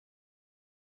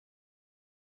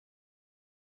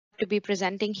to be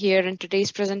presenting here, and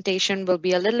today's presentation will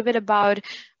be a little bit about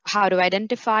how to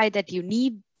identify that you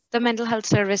need the mental health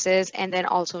services and then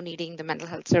also needing the mental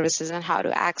health services and how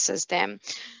to access them.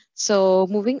 So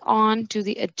moving on to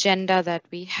the agenda that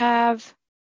we have.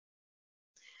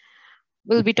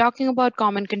 We'll be talking about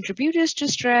common contributors to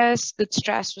stress, good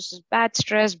stress versus bad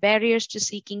stress, barriers to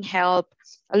seeking help,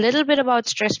 a little bit about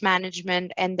stress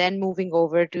management, and then moving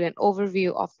over to an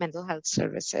overview of mental health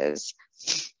services.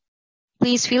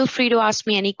 Please feel free to ask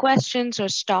me any questions or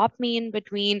stop me in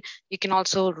between. You can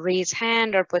also raise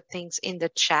hand or put things in the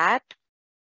chat.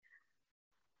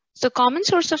 So common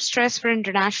source of stress for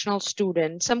international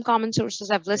students. Some common sources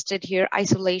I've listed here.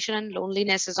 Isolation and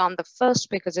loneliness is on the first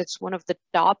because it's one of the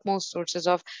topmost sources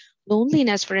of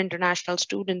loneliness for international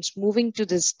students moving to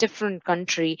this different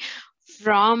country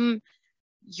from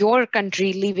your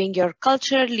country, leaving your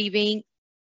culture,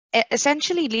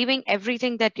 essentially leaving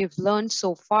everything that you've learned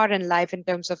so far in life in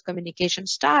terms of communication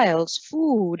styles,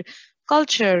 food,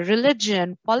 culture,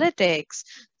 religion, politics.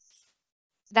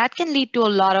 That can lead to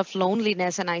a lot of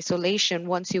loneliness and isolation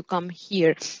once you come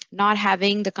here, not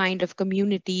having the kind of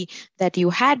community that you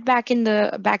had back in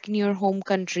your home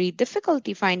country.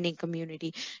 Difficulty finding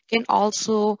community can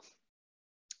also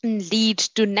lead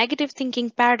to negative thinking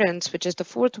patterns, which is the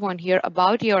fourth one here,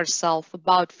 about yourself,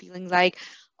 about feeling like,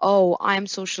 oh, I'm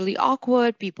socially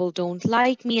awkward, people don't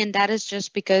like me, and that is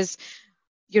just because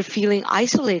you're feeling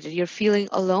isolated, you're feeling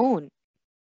alone.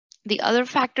 The other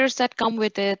factors that come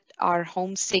with it are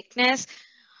homesickness,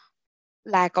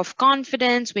 lack of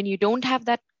confidence. When you don't have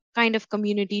that kind of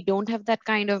community, don't have that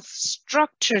kind of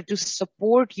structure to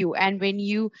support you, and when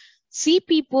you see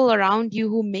people around you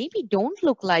who maybe don't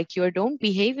look like you or don't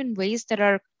behave in ways that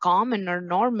are common or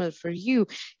normal for you,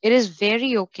 it is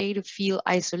very okay to feel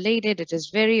isolated. It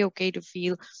is very okay to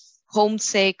feel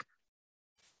homesick.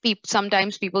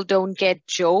 Sometimes people don't get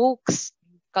jokes,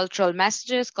 cultural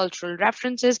messages, cultural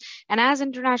references. And as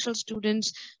international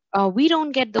students, we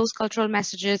don't get those cultural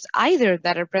messages either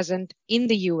that are present in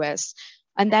the US.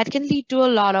 And that can lead to a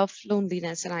lot of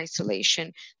loneliness and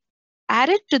isolation.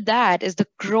 Added to that is the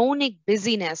chronic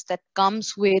busyness that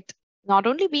comes with not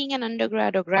only being an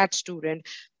undergrad or grad student,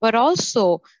 but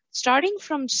also starting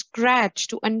from scratch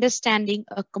to understanding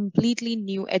a completely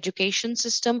new education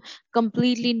system,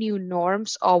 completely new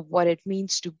norms of what it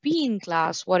means to be in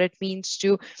class, what it means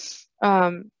to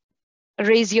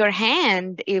raise your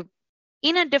hand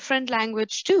in a different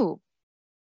language too.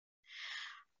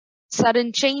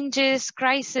 Sudden changes,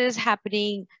 crisis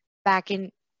happening back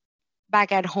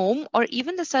at home, or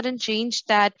even the sudden change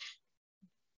that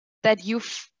you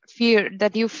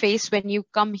face when you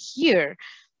come here,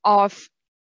 of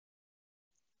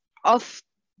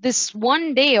this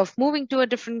one day of moving to a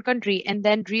different country and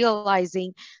then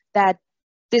realizing that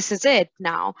this is it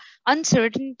now.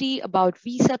 Uncertainty about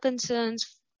visa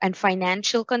concerns and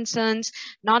financial concerns,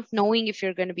 not knowing if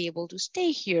you're going to be able to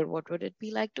stay here, what would it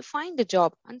be like to find a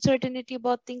job, uncertainty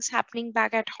about things happening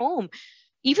back at home,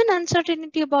 even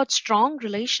uncertainty about strong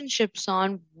relationships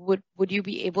on would you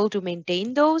be able to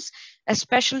maintain those,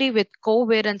 especially with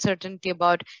COVID, uncertainty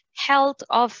about health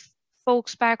of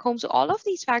folks back home. So all of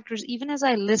these factors, even as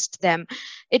I list them,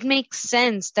 it makes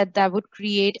sense that that would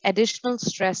create additional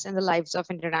stress in the lives of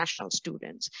international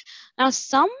students. Now,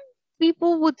 some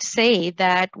people would say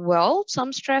that, well,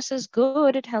 some stress is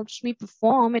good. It helps me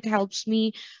perform. It helps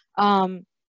me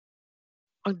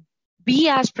be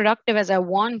as productive as I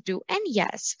want to. And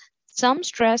yes, some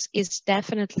stress is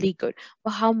definitely good, but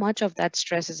how much of that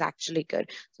stress is actually good?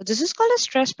 So this is called a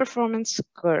stress performance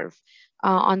curve.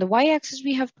 On the y-axis,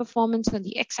 we have performance, and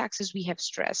the x-axis, we have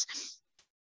stress.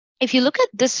 If you look at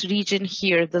this region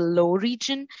here, the low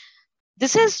region,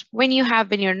 this is when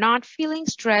you're not feeling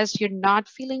stressed, you're not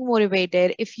feeling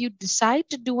motivated. If you decide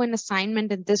to do an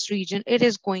assignment in this region, it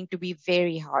is going to be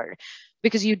very hard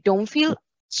because you don't feel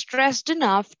stressed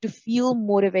enough to feel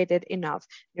motivated enough.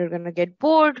 You're going to get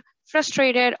bored,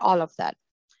 frustrated, all of that.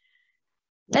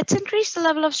 Let's increase the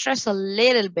level of stress a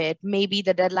little bit. Maybe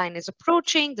the deadline is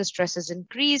approaching, the stress is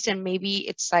increased, and maybe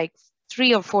it's like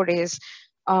 3 or 4 days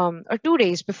or 2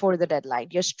 days before the deadline.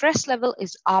 Your stress level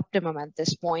is optimum at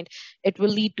this point. It will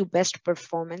lead to best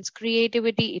performance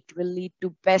creativity. It will lead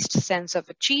to best sense of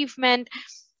achievement.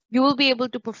 You will be able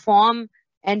to perform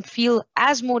and feel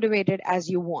as motivated as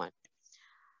you want.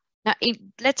 Now,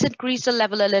 let's increase the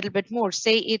level a little bit more.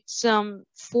 Say it's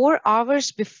 4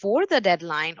 hours before the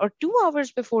deadline or 2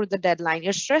 hours before the deadline.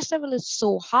 Your stress level is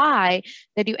so high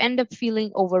that you end up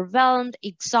feeling overwhelmed,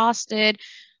 exhausted.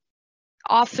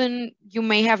 Often you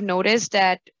may have noticed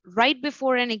that right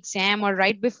before an exam or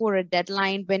right before a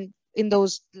deadline, when in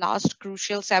those last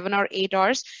crucial 7 or 8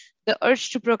 hours, the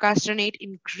urge to procrastinate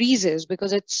increases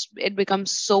because it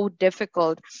becomes so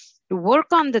difficult to work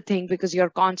on the thing because you're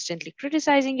constantly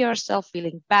criticizing yourself,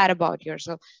 feeling bad about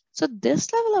yourself. So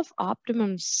this level of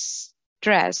optimum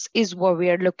stress is what we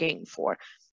are looking for.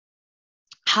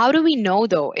 How do we know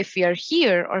though if we are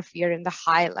here or if we are in the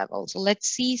high level? So let's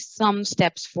see some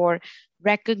steps for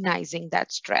recognizing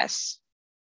that stress.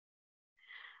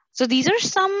 So these are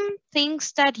some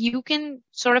things that you can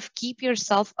sort of keep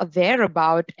yourself aware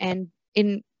about, and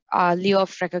in lieu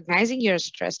of recognizing your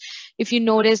stress, if you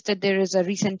notice that there is a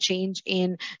recent change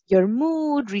in your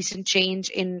mood, recent change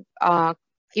in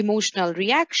emotional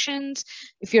reactions,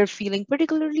 if you're feeling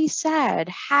particularly sad,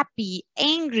 happy,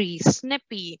 angry,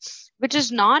 snippy, which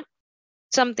is not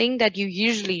something that you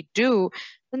usually do,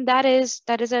 then that is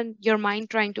your mind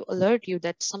trying to alert you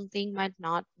that something might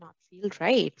not feel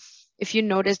right. If you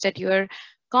notice that you're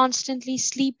constantly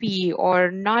sleepy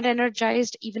or not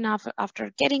energized even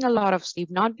after getting a lot of sleep,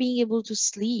 not being able to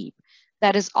sleep,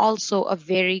 that is also a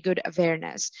very good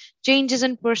awareness. Changes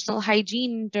in personal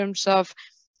hygiene in terms of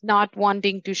not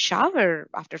wanting to shower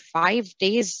after 5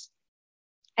 days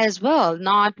as well,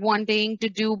 not wanting to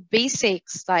do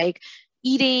basics like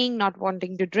eating, not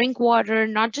wanting to drink water,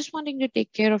 not just wanting to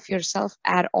take care of yourself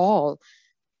at all.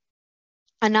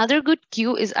 Another good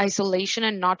cue is isolation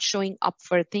and not showing up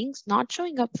for things. Not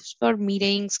showing up for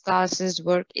meetings, classes,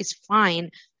 work is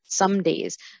fine some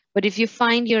days. But if you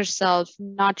find yourself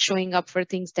not showing up for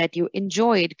things that you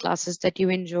enjoyed, classes that you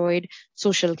enjoyed,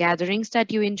 social gatherings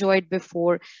that you enjoyed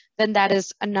before, then that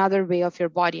is another way of your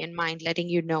body and mind letting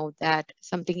you know that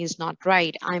something is not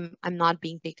right. I'm not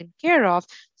being taken care of.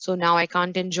 So now I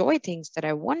can't enjoy things that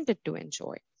I wanted to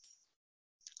enjoy.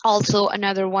 Also,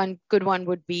 another good one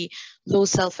would be low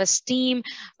self-esteem,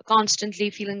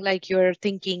 constantly feeling like you're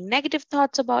thinking negative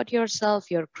thoughts about yourself,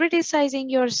 you're criticizing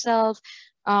yourself,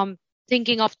 um,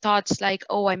 thinking of thoughts like,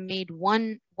 oh, I made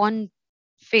one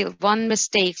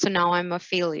mistake, so now I'm a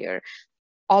failure.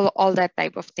 All that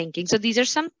type of thinking. So these are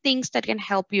some things that can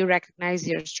help you recognize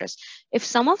your stress. If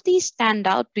some of these stand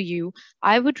out to you,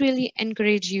 I would really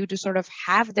encourage you to sort of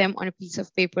have them on a piece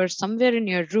of paper somewhere in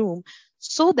your room,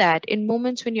 so that in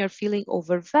moments when you're feeling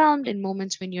overwhelmed, in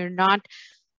moments when you're not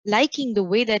liking the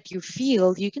way that you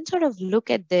feel, you can sort of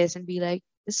look at this and be like,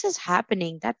 this is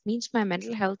happening. That means my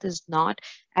mental health is not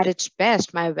at its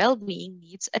best. My well-being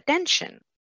needs attention.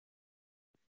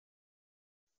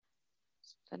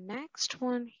 The next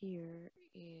one here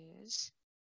is,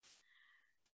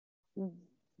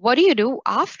 what do you do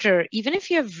after, even if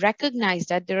you have recognized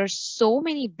that there are so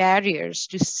many barriers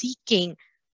to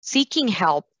seeking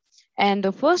help? And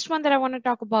the first one that I want to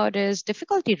talk about is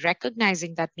difficulty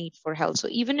recognizing that need for help. So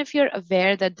even if you're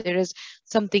aware that there is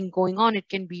something going on, it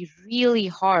can be really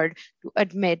hard to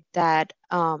admit that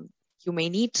you may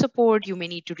need support, you may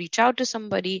need to reach out to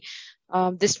somebody.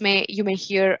 You may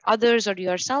hear others or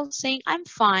yourself saying, I'm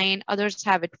fine, others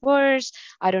have it worse,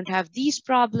 I don't have these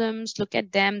problems, look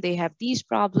at them, they have these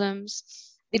problems.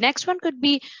 The next one could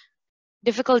be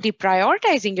difficulty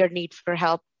prioritizing your need for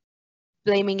help,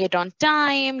 blaming it on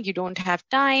time. You don't have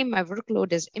time, my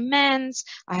workload is immense,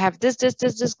 I have this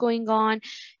going on.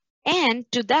 And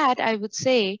to that, I would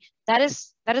say that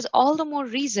is all the more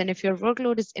reason, if your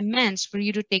workload is immense, for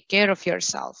you to take care of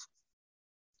yourself.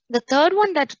 The third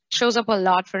one that shows up a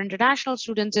lot for international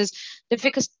students is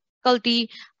difficulty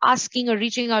asking or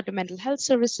reaching out to mental health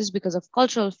services because of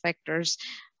cultural factors.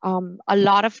 A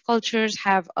lot of cultures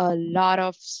have a lot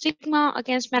of stigma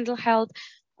against mental health.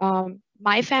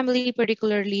 My family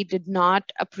particularly did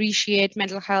not appreciate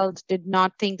mental health, did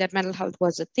not think that mental health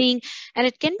was a thing. And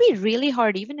it can be really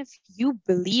hard, even if you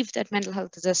believe that mental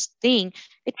health is a thing,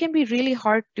 it can be really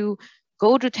hard to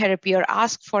go to therapy or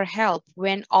ask for help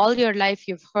when all your life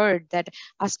you've heard that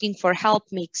asking for help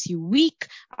makes you weak,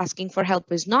 asking for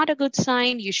help is not a good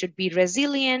sign, you should be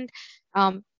resilient.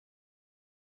 Um,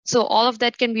 so all of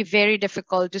that can be very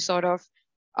difficult to sort of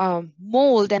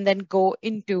mold and then go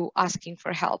into asking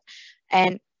for help.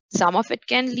 And some of it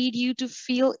can lead you to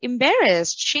feel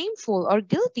embarrassed, shameful, or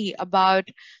guilty about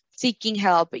seeking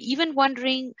help, even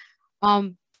wondering,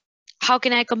 um, how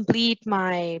can I complete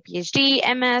my PhD,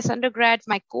 MS, undergrad,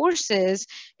 my courses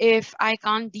if I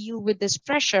can't deal with this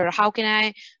pressure? How can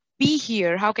I be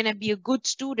here? How can I be a good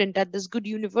student at this good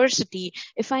university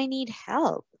if I need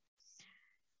help?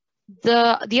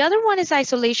 The other one is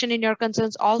isolation in your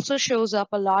concerns also shows up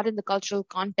a lot in the cultural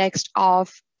context of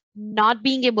not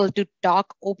being able to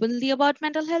talk openly about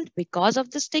mental health because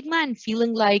of the stigma and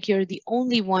feeling like you're the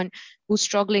only one who's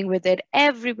struggling with it.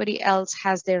 Everybody else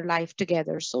has their life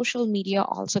together. Social media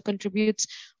also contributes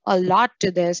a lot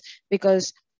to this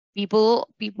because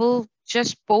People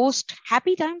just post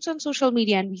happy times on social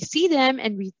media, and we see them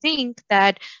and we think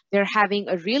that they're having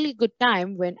a really good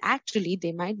time when actually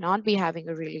they might not be having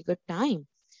a really good time.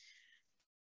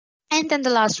 And then the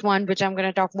last one, which I'm going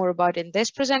to talk more about in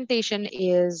this presentation,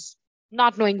 is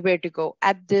not knowing where to go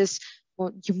at this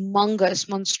humongous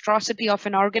monstrosity of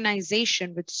an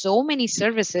organization with so many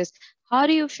services. How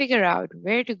do you figure out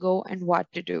where to go and what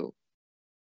to do?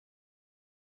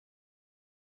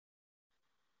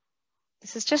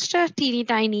 This is just a teeny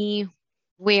tiny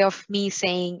way of me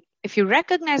saying, if you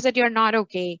recognize that you're not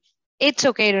okay, it's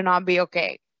okay to not be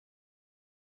okay.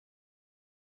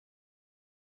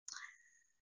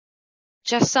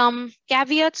 Just some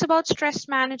caveats about stress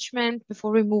management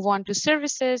before we move on to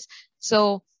services.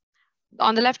 So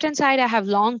on the left hand side, I have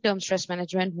long-term stress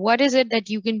management. What is it that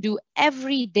you can do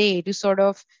every day to sort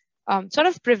of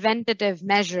preventative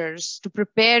measures to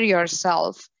prepare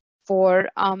yourself for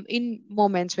in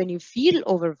moments when you feel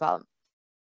overwhelmed?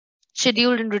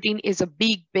 Scheduled and routine is a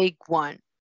big one.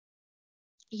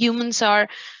 Humans are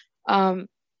um,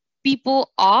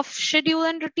 people off schedule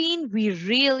and routine. We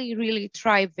really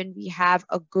thrive when we have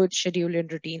a good schedule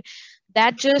and routine.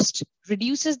 That just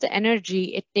reduces the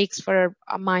energy it takes for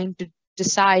our mind to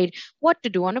decide what to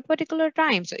do on a particular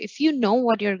time. So if you know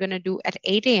what you're going to do at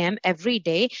 8 a.m. every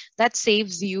day, that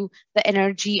saves you the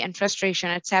energy and frustration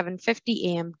at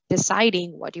 7:50 a.m.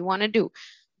 deciding what you want to do.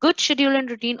 Good schedule and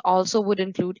routine also would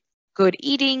include good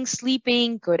eating,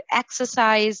 sleeping, good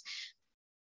exercise,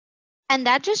 and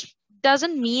that just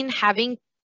doesn't mean having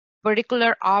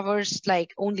particular hours,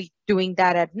 like only doing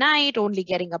that at night, only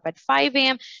getting up at 5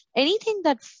 a.m. Anything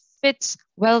that fits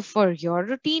well for your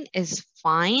routine is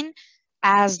fine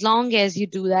as long as you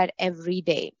do that every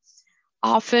day.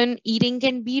 Often eating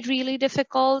can be really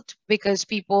difficult because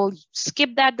people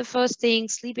skip that the first thing,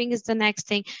 sleeping is the next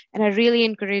thing. And I really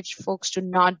encourage folks to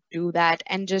not do that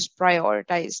and just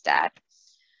prioritize that.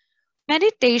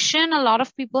 Meditation, a lot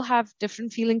of people have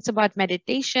different feelings about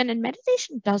meditation, and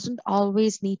meditation doesn't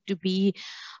always need to be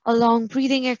a long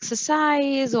breathing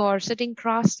exercise or sitting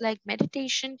cross legged.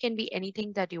 Meditation can be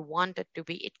anything that you want it to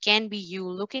be. It can be you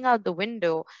looking out the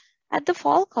window at the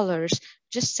fall colors,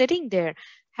 just sitting there,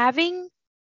 having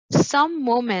some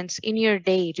moments in your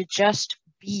day to just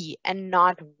be and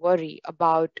not worry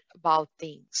about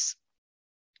things.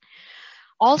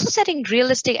 Also, setting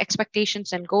realistic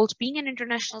expectations and goals. Being an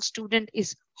international student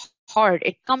is hard.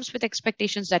 It comes with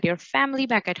expectations that your family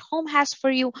back at home has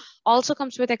for you, also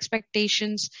comes with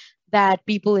expectations that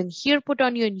people in here put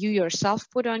on you and you yourself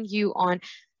put on you. On,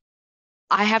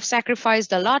 I have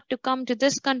sacrificed a lot to come to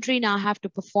this country, now I have to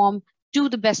perform to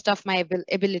the best of my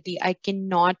ability. I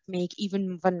cannot make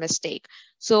even one mistake.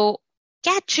 So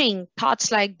catching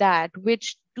thoughts like that,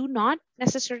 which do not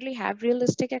necessarily have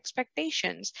realistic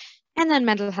expectations. And then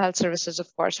mental health services, of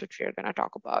course, which we are going to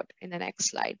talk about in the next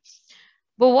slide.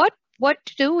 But what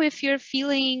to do if you're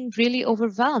feeling really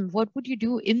overwhelmed? What would you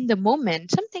do in the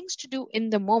moment? Some things to do in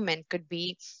the moment could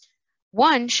be,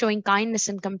 one, showing kindness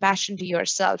and compassion to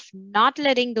yourself, not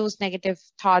letting those negative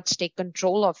thoughts take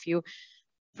control of you,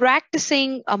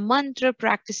 practicing a mantra,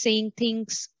 practicing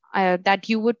things that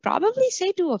you would probably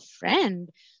say to a friend.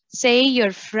 Say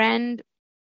your friend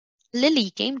Lily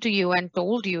came to you and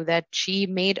told you that she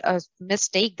made a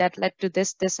mistake that led to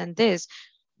this, and this.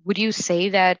 Would you say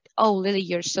that, oh, Lily,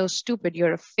 you're so stupid,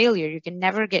 you're a failure, you can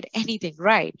never get anything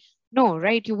right? No,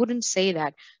 right? You wouldn't say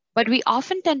that. But we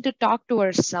often tend to talk to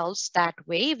ourselves that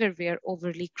way, where we are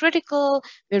overly critical,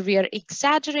 where we are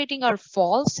exaggerating our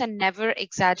faults and never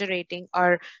exaggerating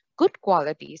our good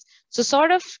qualities. So,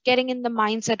 sort of getting in the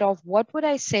mindset of what would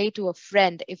I say to a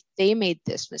friend if they made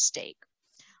this mistake?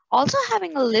 Also,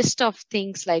 having a list of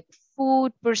things like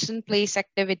food, person, place,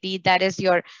 activity, that is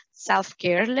your self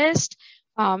care list.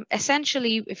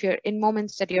 Essentially, if you're in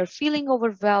moments that you're feeling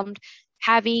overwhelmed,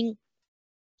 having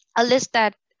a list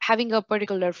that having a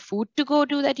particular food to go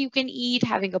to that you can eat,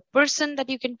 having a person that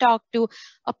you can talk to,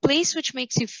 a place which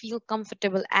makes you feel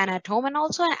comfortable and at home, and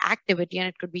also an activity. And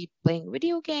it could be playing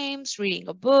video games, reading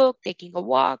a book, taking a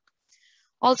walk.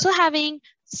 Also having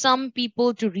some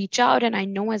people to reach out, and I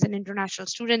know as an international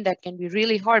student that can be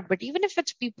really hard, but even if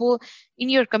it's people in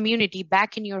your community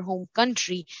back in your home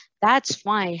country, that's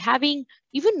fine. Having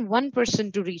even one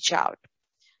person to reach out.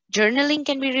 Journaling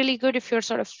can be really good if you're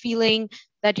sort of feeling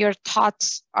that your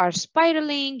thoughts are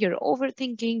spiraling, you're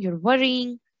overthinking, you're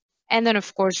worrying. And then,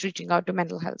 of course, reaching out to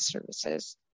mental health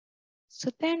services. So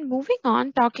then moving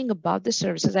on, talking about the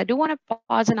services, I do want to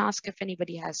pause and ask if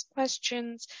anybody has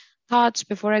questions, thoughts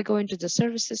before I go into the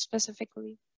services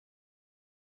specifically.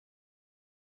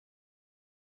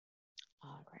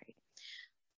 All right.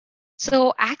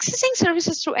 So accessing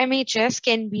services through MHS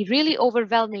can be really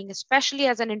overwhelming, especially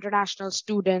as an international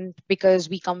student, because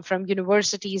we come from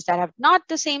universities that have not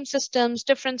the same systems,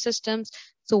 different systems.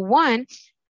 So one,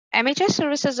 MHS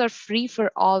services are free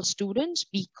for all students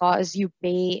because you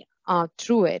pay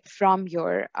through it from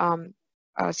your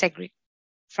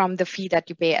from the fee that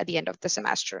you pay at the end of the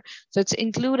semester. So it's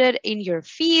included in your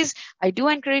fees. I do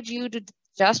encourage you to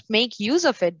just make use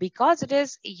of it because it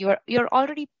is you're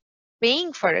already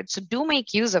paying for it. So do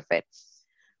make use of it.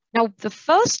 Now, the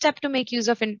first step to make use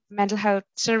of in mental health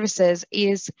services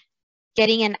is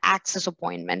getting an access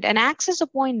appointment. An access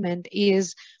appointment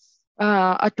is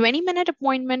a 20-minute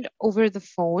appointment over the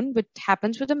phone, which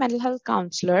happens with a mental health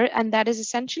counselor. And that is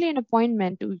essentially an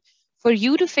appointment for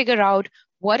you to figure out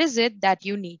what is it that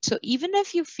you need. So even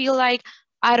if you feel like,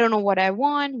 I don't know what I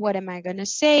want, what am I going to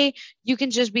say? You can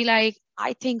just be like,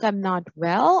 I think I'm not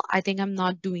well. I think I'm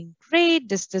not doing great.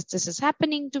 This is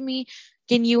happening to me.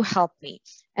 Can you help me?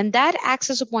 And that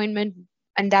access appointment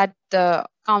and that the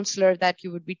counselor that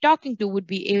you would be talking to would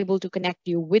be able to connect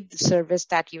you with the service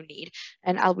that you need.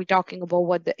 And I'll be talking about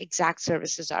what the exact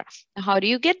services are. Now, how do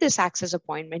you get this access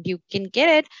appointment? You can get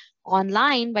it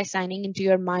online by signing into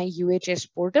your My UHS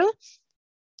portal.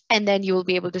 And then you will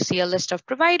be able to see a list of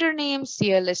provider names,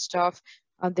 see a list of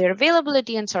their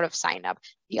availability, and sort of sign up.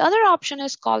 The other option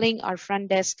is calling our front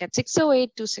desk at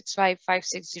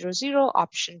 608-265-5600,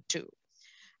 option 2.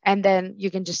 And then you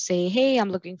can just say, hey,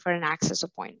 I'm looking for an access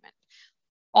appointment.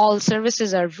 All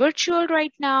services are virtual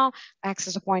right now.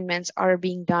 Access appointments are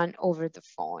being done over the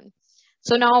phone.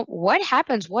 So now what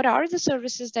happens? What are the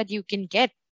services that you can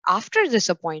get after this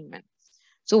appointment?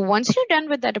 So once you're done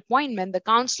with that appointment, the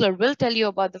counselor will tell you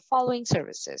about the following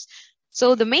services.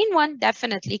 So the main one,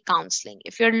 definitely counseling.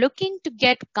 If you're looking to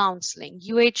get counseling,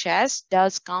 UHS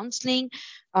does counseling,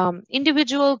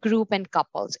 individual, group, and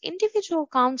couples. Individual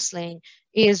counseling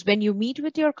is when you meet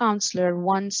with your counselor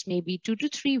once, maybe 2 to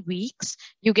 3 weeks.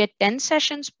 You get 10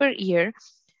 sessions per year.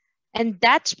 And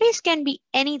that space can be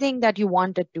anything that you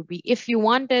want it to be. If you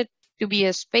want it to be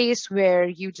a space where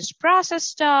you just process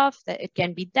stuff, that it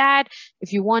can be that.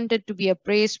 If you want it to be a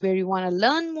place where you want to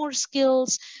learn more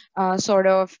skills, sort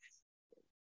of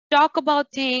talk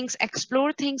about things,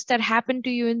 explore things that happened to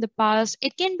you in the past,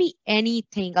 it can be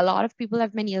anything. A lot of people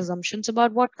have many assumptions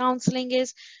about what counseling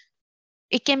is.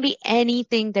 It can be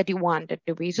anything that you want it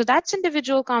to be. So that's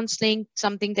individual counseling,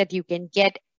 something that you can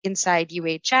get inside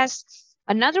UHS.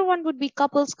 Another one would be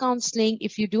couples counseling.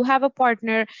 If you do have a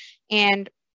partner and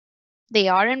they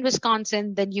are in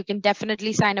Wisconsin, then you can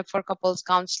definitely sign up for couples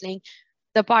counseling.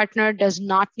 The partner does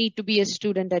not need to be a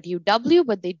student at UW,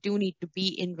 but they do need to be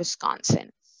in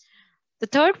Wisconsin. The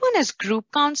third one is group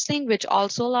counseling, which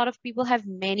also a lot of people have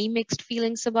many mixed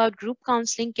feelings about. Group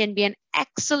counseling can be an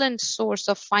excellent source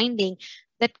of finding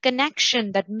that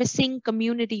connection, that missing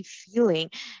community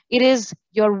feeling. It is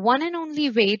your one and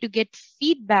only way to get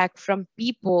feedback from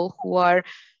people who are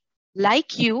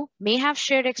like you, may have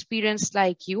shared experience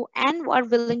like you, and are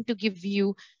willing to give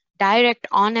you direct,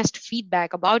 honest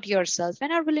feedback about yourself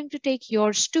and are willing to take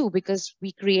yours too, because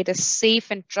we create a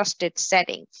safe and trusted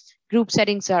setting. Group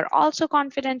settings are also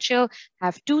confidential,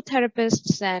 have 2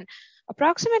 therapists and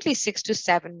approximately 6 to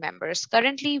 7 members.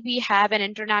 Currently, we have an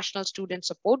international student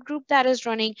support group that is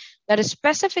running that is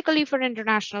specifically for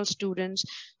international students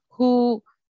who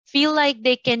feel like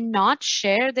they cannot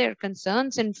share their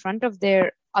concerns in front of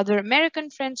their other American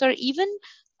friends or even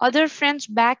other friends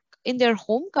back in their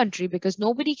home country, because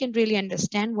nobody can really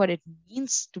understand what it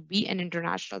means to be an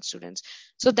international student.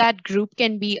 So that group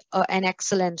can be an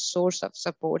excellent source of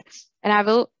support. And I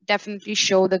will definitely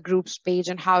show the groups page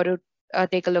and how to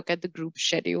take a look at the group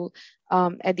schedule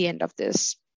at the end of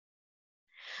this.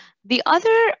 The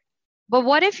other, but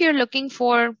what if you're looking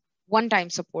for one-time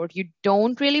support? You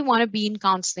don't really want to be in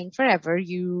counseling forever.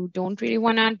 You don't really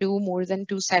want to do more than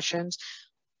 2 sessions.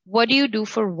 What do you do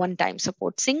for one-time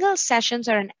support? Single sessions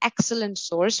are an excellent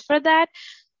source for that.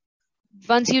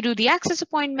 Once you do the access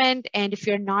appointment, and if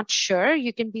you're not sure,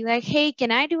 you can be like, hey, can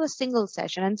I do a single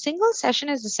session? And single session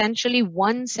is essentially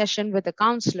one session with a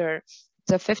counselor.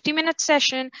 It's a 50-minute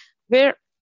session where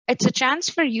it's a chance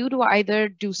for you to either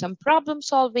do some problem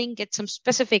solving, get some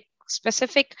specific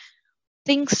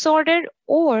things sorted,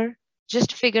 or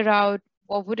just figure out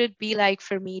what would it be like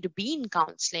for me to be in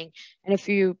counseling. And if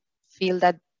you feel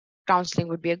that counseling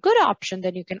would be a good option,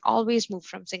 then you can always move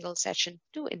from single session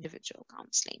to individual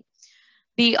counseling.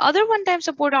 The other one-time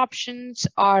support options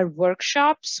are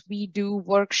workshops. We do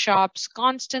workshops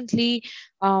constantly,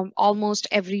 almost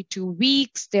every 2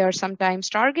 weeks. They are sometimes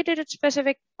targeted at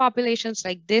specific populations,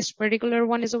 like this particular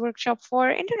one is a workshop for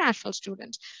international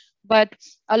students. But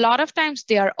a lot of times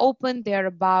they are open, they're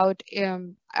about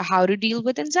how to deal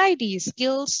with anxiety,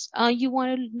 skills you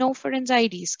want to know for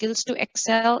anxiety, skills to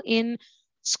excel in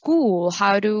school,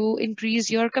 how to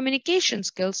increase your communication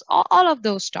skills, all of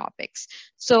those topics.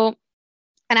 So,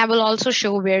 and I will also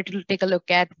show where to take a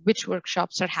look at which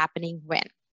workshops are happening when.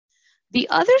 The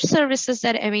other services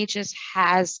that MHS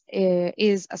has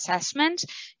is assessment.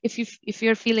 If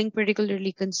you're feeling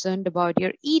particularly concerned about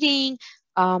your eating,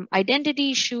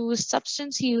 identity issues,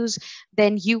 substance use,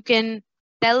 then you can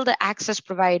tell the access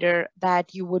provider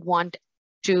that you would want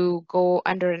to go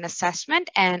under an assessment,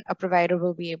 and a provider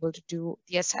will be able to do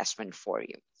the assessment for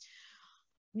you.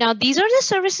 Now, these are the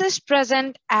services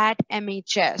present at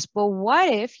MHS, but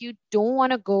what if you don't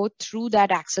want to go through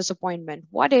that access appointment?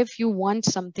 What if you want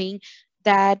something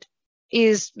that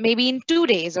is maybe in 2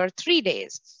 days or 3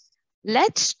 days?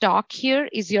 Let's Talk here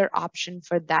is your option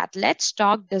for that. Let's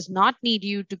Talk does not need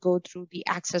you to go through the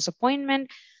access appointment.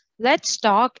 Let's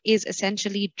Talk is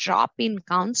essentially drop-in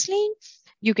counseling.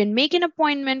 You can make an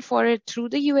appointment for it through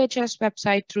the UHS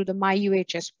website, through the My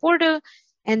UHS portal,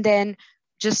 and then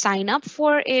just sign up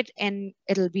for it, and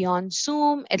it'll be on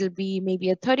Zoom. It'll be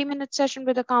maybe a 30-minute session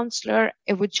with a counselor.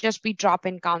 It would just be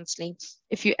drop-in counseling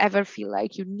if you ever feel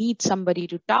like you need somebody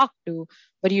to talk to,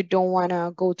 but you don't want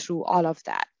to go through all of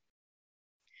that.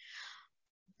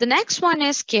 The next one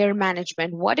is care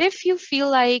management. What if you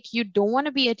feel like you don't want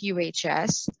to be at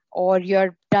UHS, or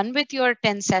you're done with your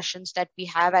 10 sessions that we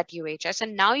have at UHS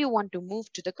and now you want to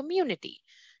move to the community?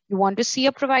 You want to see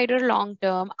a provider long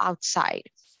term outside.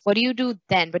 What do you do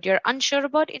then? But you're unsure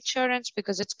about insurance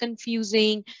because it's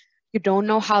confusing. You don't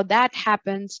know how that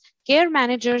happens. Care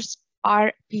managers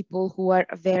are people who are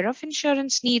aware of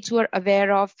insurance needs, who are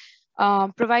aware of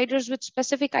providers with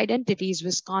specific identities.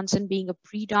 Wisconsin being a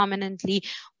predominantly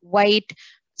white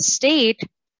state,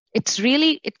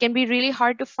 it can be really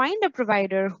hard to find a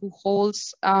provider who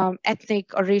holds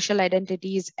ethnic or racial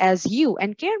identities as you.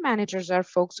 And care managers are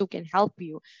folks who can help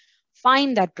you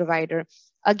find that provider.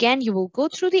 Again, you will go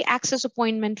through the access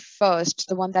appointment first,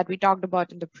 the one that we talked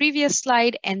about in the previous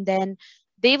slide, and then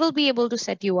they will be able to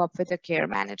set you up with a care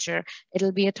manager.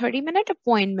 It'll be a 30-minute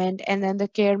appointment, and then the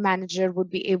care manager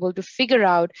would be able to figure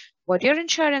out what your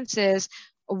insurance is,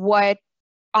 what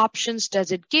options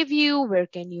does it give you, where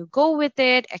can you go with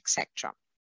it, etc.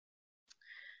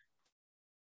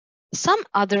 Some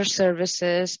other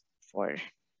services for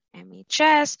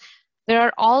MHS. There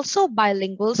are also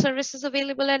bilingual services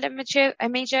available at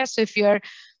MHS. So if you're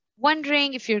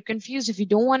wondering, if you're confused, if you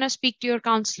don't want to speak to your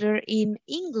counselor in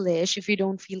English, if you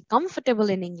don't feel comfortable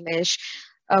in English,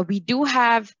 we do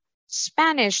have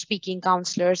Spanish speaking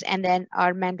counselors and then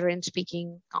our Mandarin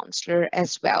speaking counselor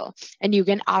as well. And you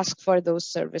can ask for those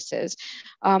services.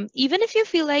 Even if you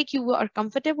feel like you are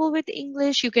comfortable with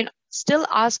English, you can still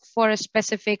ask for a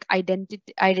specific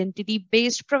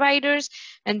identity-based providers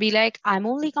and be like, I'm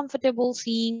only comfortable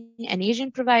seeing an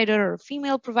Asian provider or a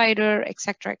female provider,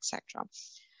 etc., etc.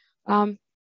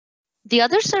 The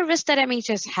other service that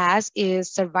MHS has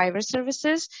is survivor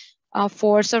services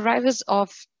for survivors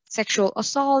of sexual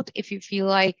assault. If you feel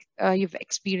like you've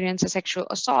experienced a sexual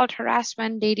assault,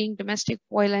 harassment, dating, domestic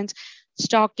violence,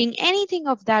 stalking, anything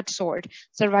of that sort,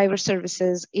 survivor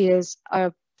services is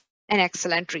an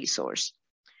excellent resource.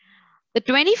 The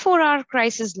 24-hour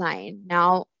crisis line.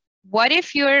 Now, what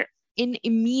if you're in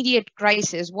immediate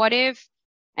crisis? What if,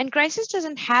 and crisis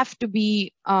doesn't have to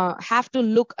be, have to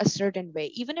look a certain way.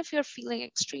 Even if you're feeling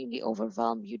extremely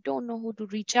overwhelmed, you don't know who to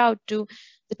reach out to,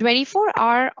 the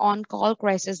 24-hour on-call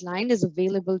crisis line is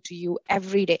available to you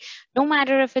every day. No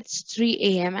matter if it's 3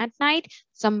 a.m. at night,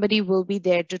 somebody will be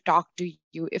there to talk to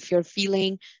you if you're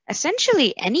feeling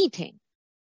essentially anything.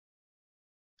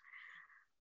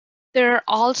 There are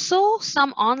also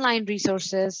some online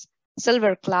resources.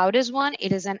 Silver Cloud is one.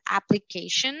 It is an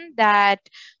application that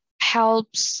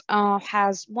helps,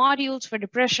 has modules for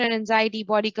depression, anxiety,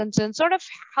 body concerns, sort of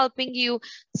helping you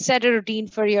set a routine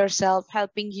for yourself,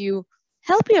 helping you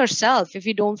help yourself if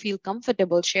you don't feel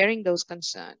comfortable sharing those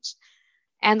concerns.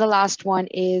 And the last one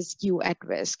is You at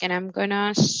Risk. And I'm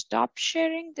gonna stop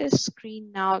sharing this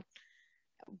screen now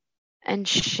and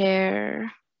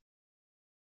share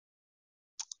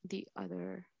the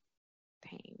other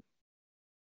thing.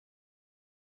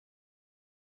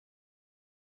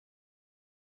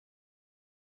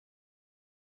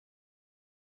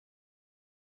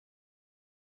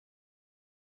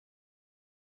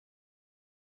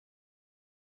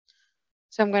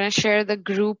 So I'm going to share the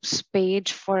groups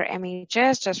page for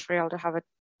MHS just for y'all to have a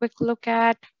quick look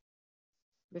at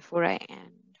before I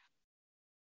end.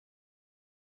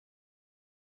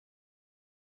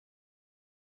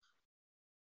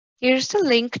 Here's the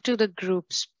link to the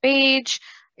groups page.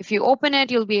 If you open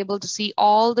it, you'll be able to see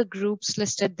all the groups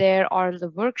listed there or the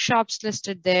workshops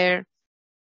listed there.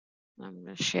 I'm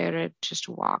going to share it just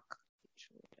to walk.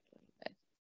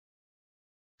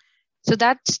 So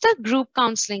that's the group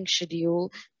counseling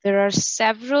schedule. There are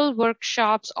several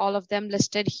workshops, all of them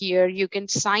listed here. You can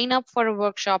sign up for a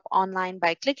workshop online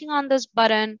by clicking on this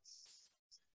button.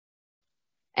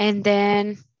 And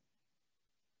then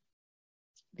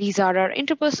these are our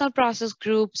interpersonal process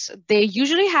groups. They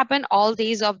usually happen all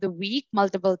days of the week,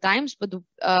 multiple times, but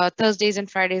Thursdays and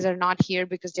Fridays are not here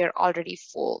because they're already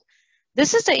full.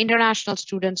 This is the International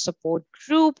Student Support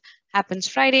Group, happens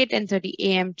Friday, 10:30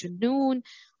 a.m. to noon.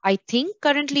 I think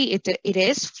currently it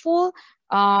is full,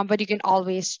 but you can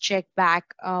always check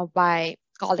back by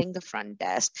calling the front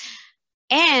desk.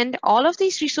 And all of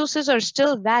these resources are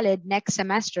still valid next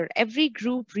semester. Every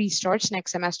group restarts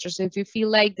next semester. So if you feel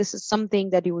like this is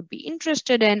something that you would be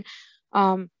interested in,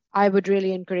 I would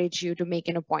really encourage you to make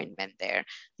an appointment there.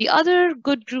 The other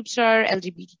good groups are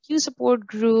LGBTQ support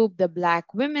group, the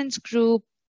Black women's group.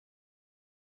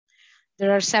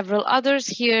 There are several others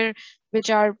here,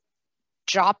 which are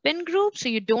drop-in groups. So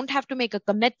you don't have to make a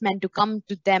commitment to come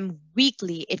to them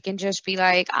weekly. It can just be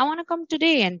like, I want to come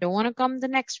today and don't want to come the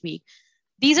next week.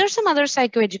 These are some other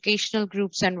psychoeducational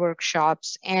groups and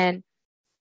workshops. And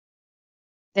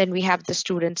then we have the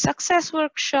student success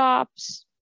workshops,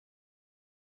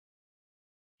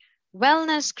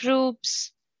 wellness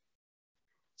groups.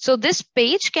 So this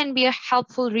page can be a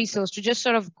helpful resource to just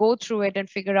sort of go through it and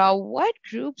figure out what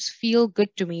groups feel good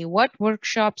to me, what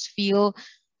workshops feel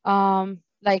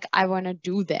like I want to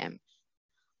do them.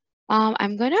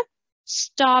 I'm going to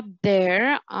stop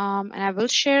there and I will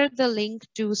share the link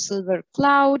to Silver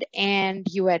Cloud and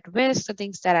UW-Madison, the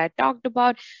things that I talked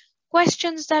about.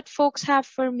 Questions that folks have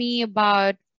for me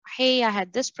about, hey, I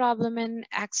had this problem in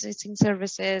accessing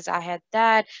services, I had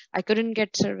that, I couldn't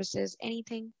get services,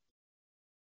 anything?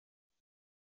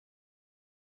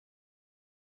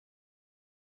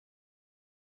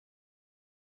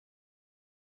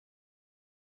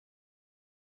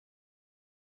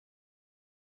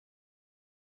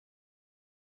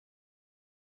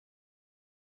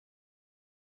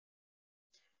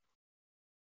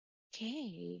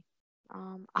 Okay,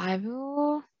 I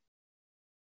will.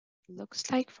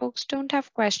 Looks like folks don't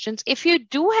have questions. If you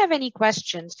do have any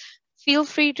questions, feel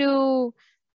free to,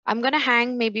 I'm going to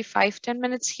hang maybe 5-10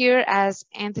 minutes here as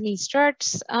Anthony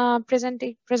starts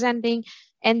presenting,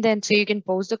 and then so you can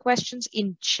pose the questions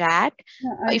in chat.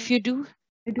 Yeah, If you do,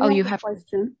 I do oh, have you a have,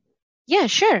 question. yeah,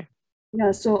 sure.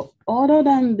 Yeah, so other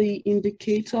than the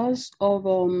indicators of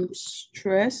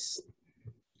stress,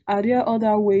 are there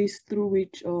other ways through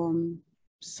which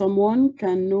someone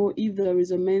can know if there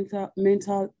is a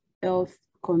mental health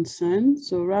concern?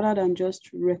 So rather than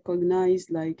just recognize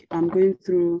like I'm going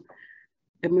through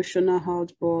emotional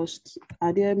outbursts,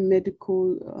 are there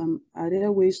are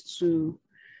there ways to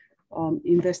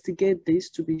investigate this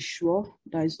to be sure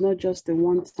that it's not just a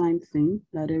one-time thing,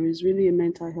 that there is really a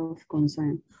mental health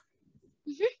concern?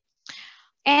 Mhm.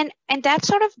 And that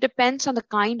sort of depends on the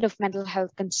kind of mental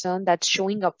health concern that's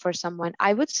showing up for someone.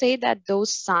 I would say that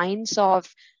those signs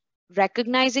of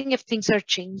recognizing if things are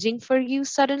changing for you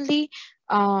suddenly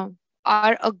uh,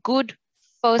 are a good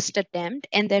first attempt.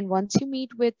 And then once you meet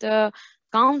with a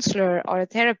counselor or a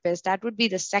therapist, that would be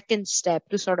the second step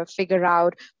to sort of figure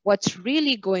out what's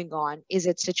really going on. Is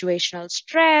it situational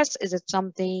stress? Is it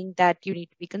something that you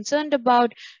need to be concerned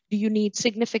about? Do you need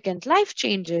significant life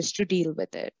changes to deal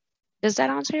with it? Does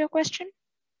that answer your question?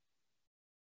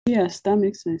 Yes, that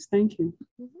makes sense. Thank you.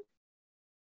 Mhm.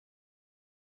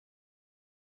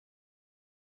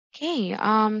 Okay,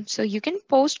 so you can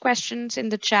post questions in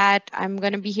the chat. I'm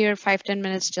going to be here 5-10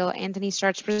 minutes till Anthony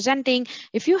starts presenting.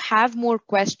 If you have more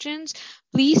questions,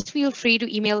 please feel free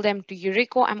to email them to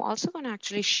Yuriko. I'm also going to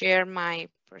actually share my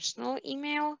personal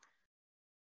email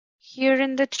here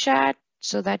in the chat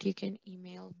so that you can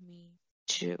email me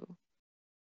too.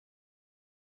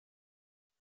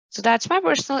 So that's my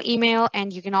personal email,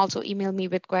 and you can also email me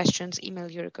with questions, email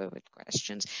Yuriko with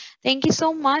questions. Thank you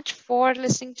so much for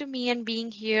listening to me and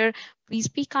being here. Please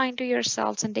be kind to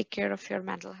yourselves and take care of your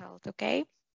mental health, okay?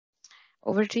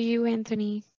 Over to you,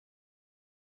 Anthony.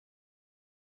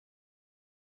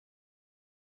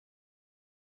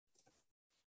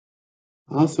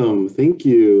 Awesome, thank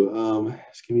you.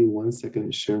 Just give me 1 second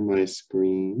to share my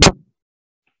screen.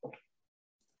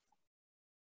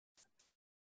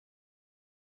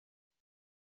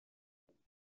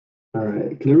 All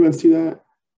right, can everyone see that?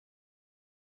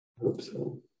 I hope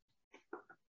so.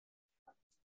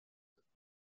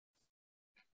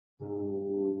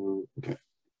 Okay.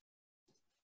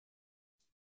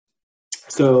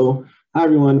 So, hi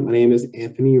everyone, my name is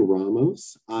Anthony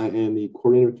Ramos. I am the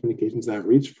Coordinator of Communications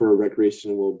Outreach for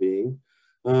Recreation and Wellbeing.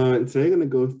 And today I'm going to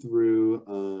go through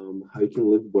how you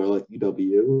can live well at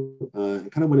UW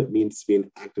and kind of what it means to be an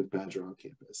active Badger on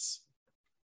campus.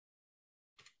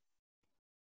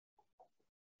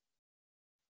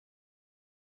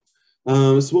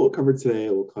 So what we'll cover today,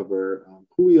 we'll cover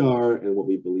who we are and what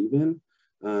we believe in,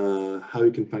 how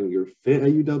you can find your fit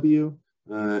at UW,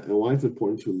 and why it's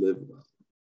important to live well.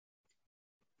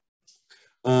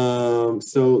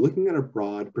 So looking at a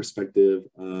broad perspective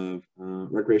of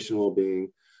recreational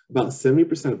well-being, about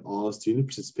 70% of all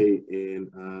students participate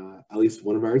in at least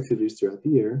one of our activities throughout the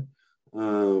year.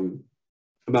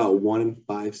 About 1 in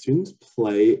 5 students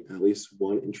play at least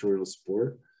one intramural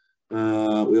sport.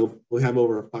 We have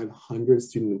over 500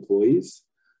 student employees.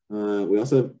 We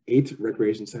also have 8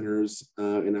 recreation centers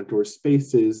and outdoor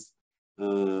spaces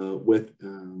with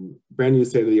brand new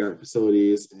state-of-the-art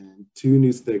facilities and 2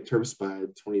 new synthetic turfs by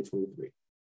 2023.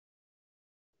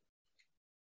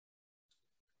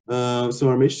 So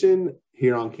our mission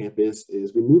here on campus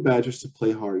is we move Badgers to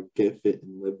play hard, get fit,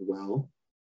 and live well.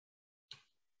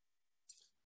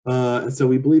 And so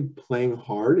we believe playing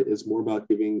hard is more about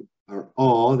giving our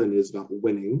all than it is about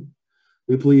winning.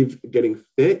 We believe getting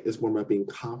fit is more about being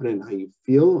confident in how you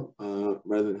feel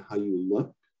rather than how you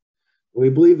look. And we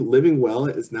believe living well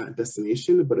is not a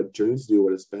destination, but a journey to do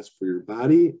what is best for your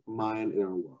body, mind, and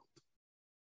our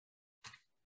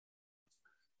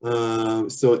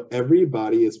world. So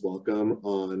everybody is welcome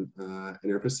on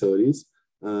in our facilities.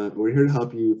 We're here to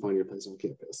help you find your place on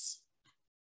campus.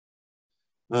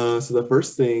 So the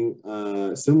first thing,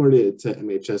 similar to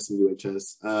MHS and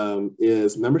UHS,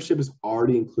 is membership is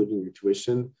already included in your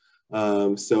tuition.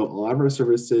 So a lot of our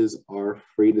services are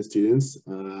free to students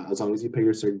as long as you pay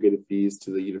your segregated fees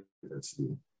to the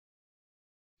university.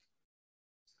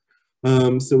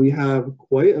 So we have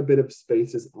quite a bit of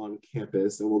spaces on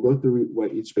campus, and we'll go through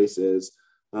what each space is.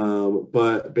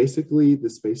 But basically, the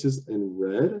spaces in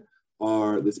red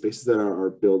are the spaces that are our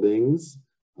buildings.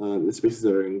 The spaces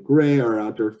that are in gray are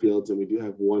outdoor fields, and we do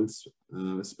have one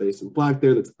space in black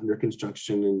there that's under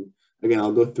construction. And again,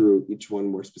 I'll go through each one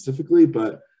more specifically,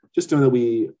 but just know that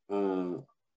we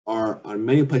are on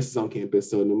many places on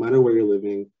campus. So no matter where you're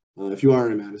living, if you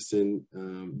are in Madison,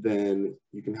 then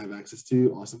you can have access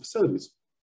to awesome facilities.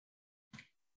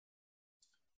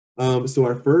 So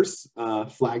our first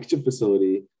flagship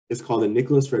facility is called the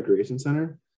Nicholas Recreation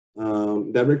Center.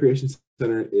 That recreation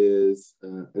center is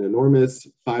an enormous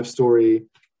 5-story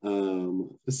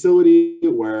facility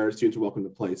where students are welcome to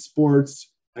play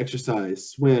sports, exercise,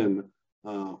 swim,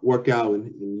 work out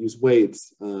and use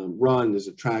weights, run. There's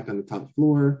a track on the top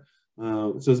floor.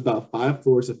 So it's about 5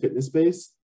 floors of fitness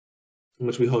space in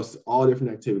which we host all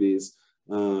different activities.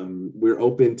 We're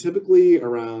open typically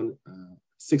around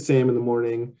 6 a.m. in the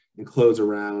morning and close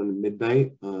around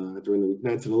midnight during the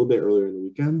weeknights, and a little bit earlier in the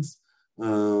weekends.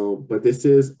 But this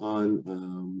is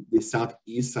on the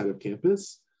southeast side of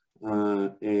campus.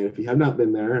 And if you have not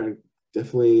been there, I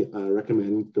definitely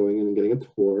recommend going in and getting a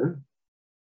tour.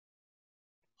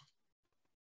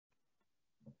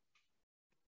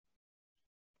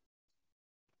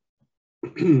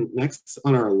 Next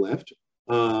on our left,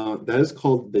 that is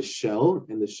called the Shell,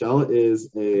 and the Shell is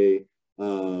an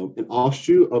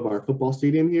offshoot of our football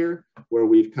stadium here, where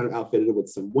we've kind of outfitted it with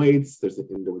some weights. There's an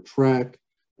indoor track.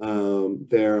 And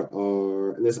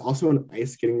there's also an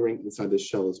ice skating rink inside the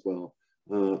Shell as well.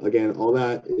 Again, all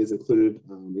that is included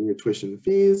in your tuition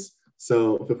fees,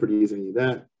 so feel free to use any of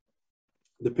that.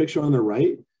 The picture on the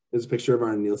right is a picture of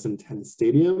our Nielsen Tennis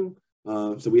Stadium.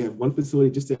 So we have one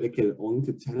facility just dedicated only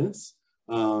to tennis.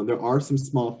 There are some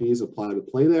small fees applied to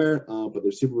play there, but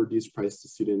they're super reduced price to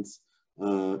students.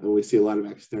 And we see a lot of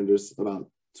access there. There's about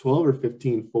 12 or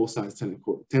 15 full-size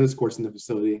tennis courts in the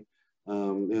facility.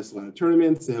 They host a lot of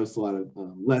tournaments. They host a lot of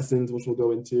lessons, which we'll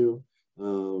go into.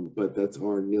 But that's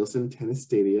our Nielsen Tennis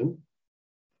Stadium.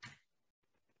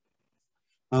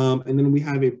 And then we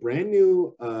have a brand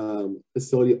new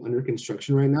facility under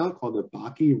construction right now called the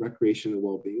Bakke Recreation and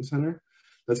Wellbeing Center.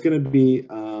 That's going to be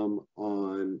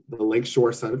on the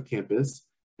lakeshore side of campus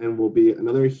and will be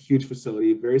another huge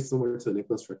facility, very similar to the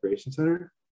Nicholas Recreation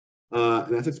Center.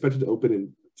 And that's expected to open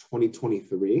in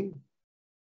 2023.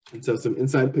 And so some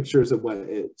inside pictures of what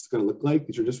it's going to look like.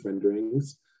 These are just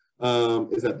renderings.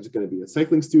 Is that there's going to be a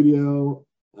cycling studio,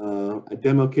 a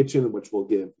demo kitchen, which will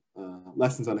give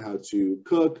lessons on how to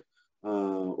cook,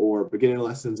 or beginner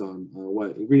lessons on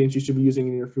what ingredients you should be using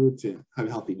in your food to have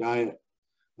a healthy diet.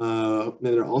 Then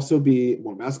there'll also be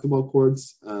more basketball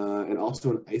courts and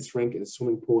also an ice rink and a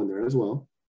swimming pool in there as well.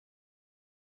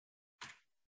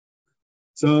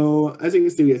 So as you can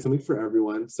see, we have something for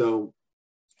everyone. So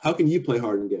how can you play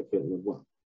hard and get fit and live well?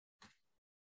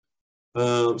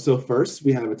 So first,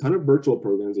 we have a ton of virtual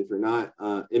programs if you're not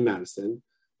in Madison.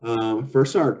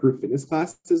 First are our group fitness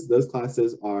classes. Those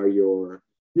classes are your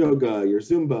yoga, your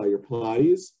Zumba, your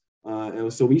Pilates.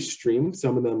 And so we stream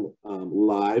some of them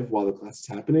live while the class is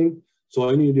happening. So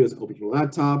all you need to do is open your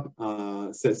laptop,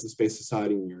 set some space aside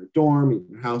in your dorm, in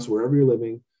your house, wherever you're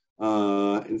living,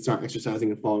 and start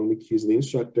exercising and following the cues of the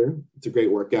instructor. It's a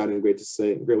great workout and a great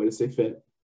way to stay fit.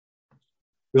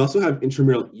 We also have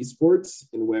intramural esports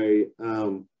in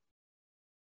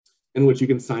which you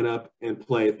can sign up and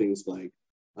play things like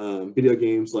video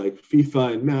games like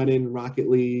FIFA and Madden, Rocket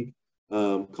League,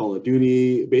 Call of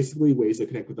Duty, basically ways to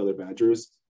connect with other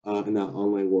Badgers in that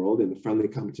online world in a friendly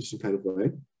competition kind of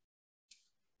way.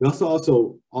 We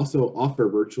also offer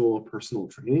virtual personal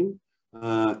training,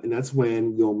 and that's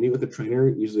when you'll meet with a trainer,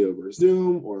 usually over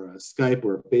Zoom or a Skype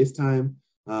or a FaceTime,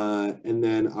 and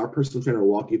then our personal trainer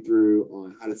will walk you through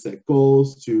on how to set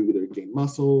goals to either gain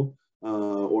muscle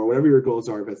or whatever your goals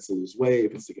are, if it's to lose weight,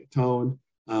 if it's to get toned.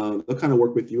 They'll kind of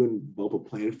work with you and develop a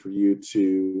plan for you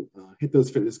to hit those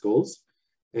fitness goals.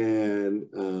 And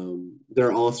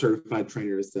they're all certified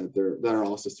trainers that are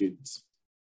also students.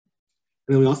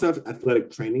 And then we also have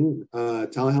athletic training,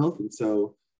 telehealth. And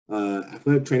so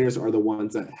athletic trainers are the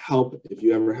ones that help if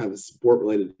you ever have a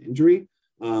sport-related injury.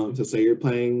 So say you're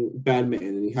playing badminton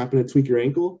and you happen to tweak your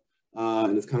ankle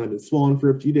and it's kind of been swollen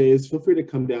for a few days, feel free to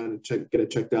come down and get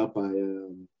it checked out by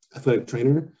an athletic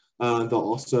trainer. They'll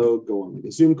also go on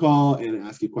a Zoom call and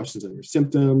ask you questions on your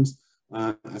symptoms,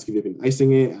 ask if you've been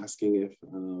icing it, asking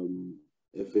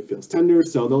if it feels tender.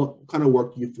 So they'll kind of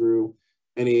work you through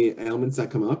any ailments that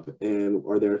come up and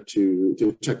are there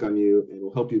to check on you and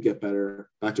will help you get better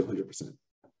back to 100%.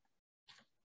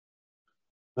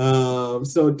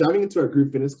 So diving into our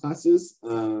group fitness classes,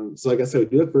 so like I said, we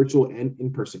do have virtual and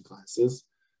in-person classes.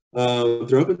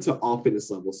 They're open to all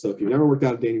fitness levels. So if you've never worked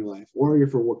out a day in your life or you're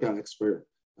a workout expert,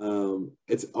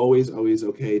 it's always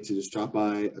okay to just drop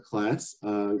by a class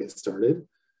and get started.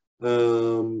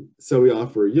 So we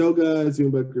offer yoga,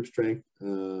 Zumba, group strength,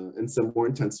 and some more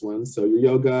intense ones. So your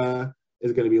yoga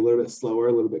is going to be a little bit slower,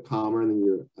 a little bit calmer, and then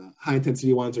your high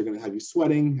intensity ones are going to have you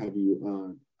sweating, have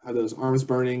you have those arms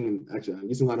burning, and actually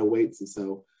using a lot of weights. And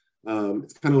so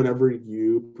it's kind of whatever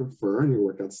you prefer in your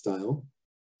workout style.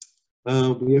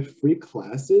 We have free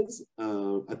classes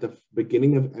at the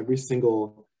beginning of every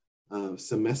single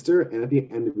semester and at the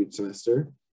end of each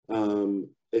semester. And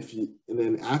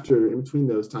then after, in between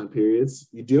those time periods,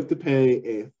 you do have to pay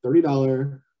a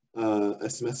 $30 a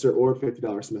semester or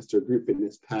 $50 semester group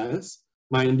fitness pass.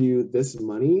 Mind you, this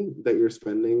money that you're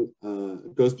spending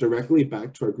goes directly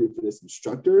back to our group fitness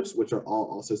instructors, which are all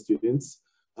also students.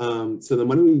 So the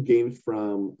money we gain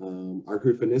from our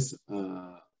group fitness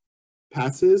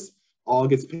passes all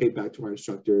gets paid back to our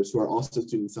instructors who are also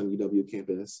students on UW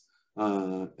campus.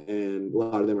 And a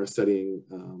lot of them are studying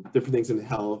different things in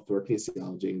health or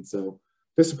kinesiology. And so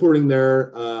they're supporting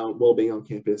their well-being on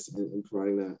campus and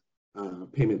providing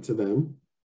that payment to them.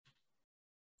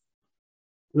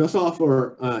 We also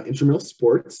offer intramural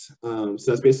sports. So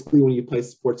that's basically when you play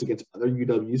sports against other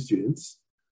UW students.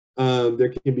 There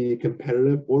can be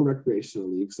competitive or recreational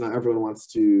leagues. Not everyone wants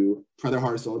to try their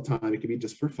hardest all the time. It can be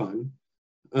just for fun.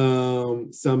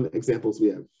 Some examples, we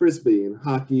have frisbee and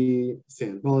hockey,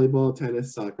 sand volleyball,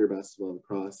 tennis, soccer, basketball,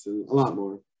 lacrosse, and a lot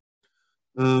more.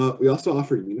 We also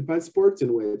offer unified sports,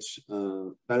 in which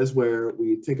that is where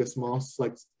we take a small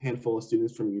select handful of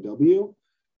students from UW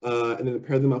and then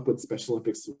pair them up with Special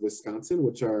Olympics Wisconsin,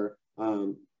 which are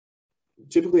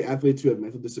typically athletes who have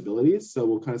mental disabilities. So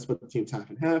we'll kind of split the teams half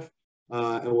and half,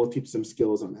 and we'll teach them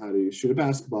skills on how to shoot a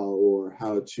basketball or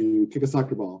how to kick a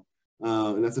soccer ball.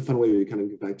 And that's a fun way to kind of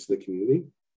give back to the community.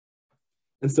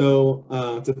 And so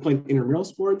to play intramural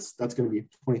sports, that's going to be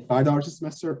 $25 a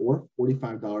semester or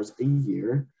 $45 a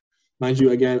year. Mind you,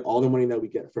 again, all the money that we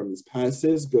get from these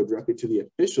passes go directly to the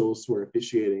officials who are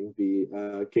officiating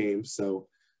the games. So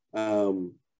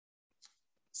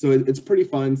it's pretty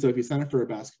fun. So if you sign up for a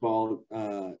basketball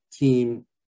team,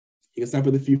 you can sign up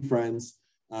with a few friends,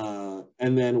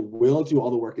 and then we'll do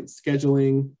all the work in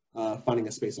scheduling, finding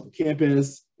a space on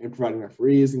campus, and providing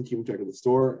referees and keeping track of the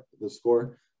score.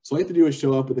 So all you have to do is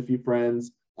show up with a few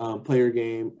friends, play your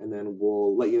game, and then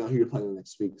we'll let you know who you're playing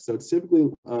next week. So it's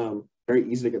typically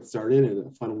very easy to get started and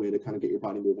a fun way to kind of get your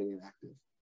body moving and active.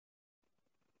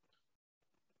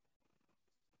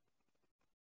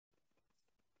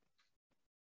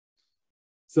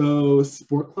 So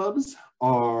sport clubs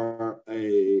are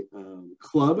a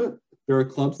club. There are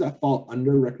clubs that fall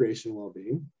under recreation and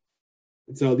well-being.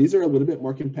 And so these are a little bit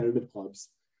more competitive clubs.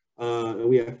 And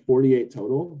we have 48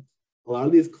 total. A lot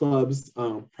of these clubs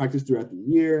practice throughout the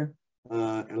year,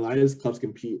 and a lot of these clubs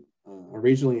compete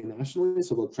regionally and nationally,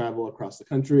 so they'll travel across the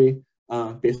country,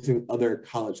 facing other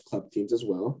college club teams as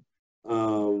well.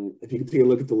 If you can take a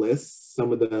look at the list,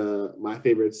 some of my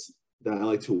favorites that I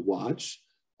like to watch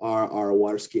are our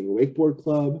water skiing and wakeboard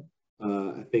club.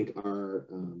 I think our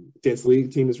dance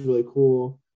league team is really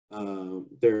cool.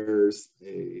 There's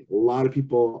a lot of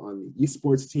people on the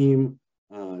esports team,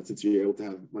 since you're able to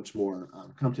have much more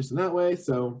competition that way.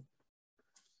 So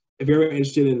if you're ever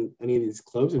interested in any of these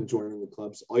clubs and joining the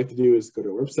clubs, all you have to do is go to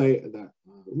our website at that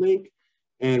link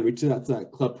and reach out to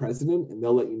that club president, and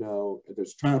they'll let you know if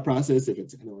there's a trial process, if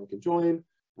it's anyone can join,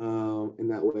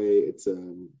 and that way it's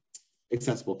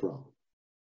accessible for all.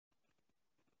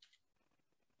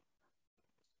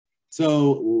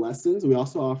 So lessons, we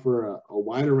also offer a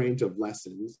wider range of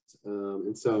lessons.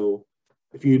 And so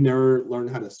if you've never learned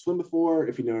how to swim before,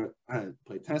 if you never how to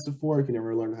play tennis before, if you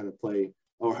never learned how to play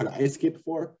or how to ice skate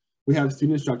before, we have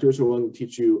student instructors who are willing to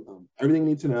teach you everything you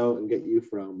need to know and get you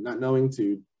from not knowing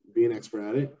to be an expert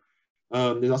at it.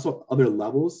 There's also other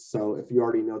levels. So if you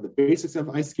already know the basics of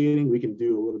ice skating, we can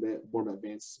do a little bit more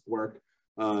advanced work.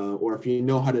 Or if you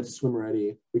know how to swim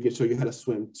already, we can show you how to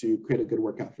swim to create a good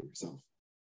workout for yourself.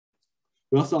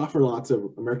 We also offer lots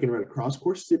of American Red Cross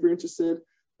courses if you're interested.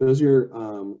 Those are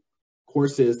your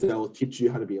courses that will teach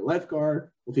you how to be a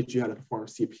lifeguard, will teach you how to perform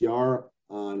CPR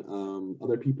on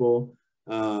other people,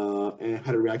 and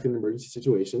how to react in emergency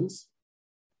situations.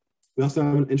 We also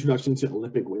have an introduction to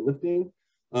Olympic weightlifting.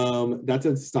 That's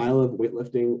a style of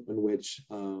weightlifting in which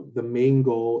the main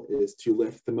goal is to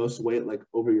lift the most weight like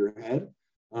over your head.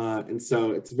 And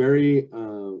so it's a very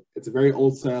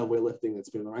old style of weightlifting that's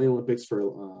been around the Olympics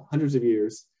for hundreds of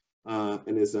years,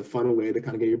 and is a fun way to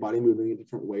kind of get your body moving a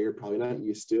different way you're probably not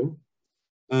used to.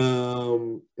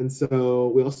 And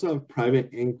so we also have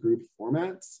private and group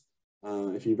formats.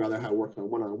 If you'd rather have work on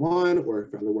one-on-one, or if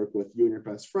you'd rather work with you and your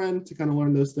best friend to kind of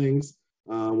learn those things,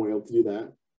 we're able to do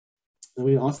that. And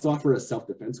we also offer a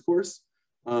self-defense course,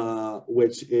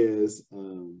 which is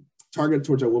targeted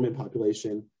towards our women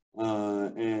population,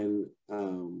 and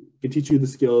can teach you the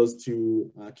skills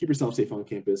to keep yourself safe on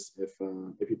campus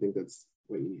if you think that's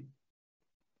what you need.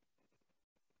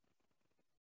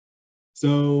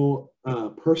 So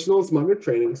personal smuggler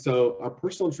training. So our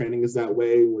personal training is that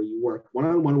way where you work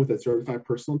one-on-one with a certified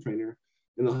personal trainer,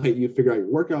 and they'll help you figure out your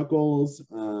workout goals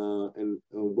and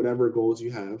whatever goals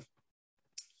you have.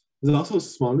 There's also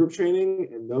small group training,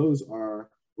 and those are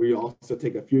where you also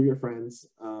take a few of your friends,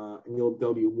 and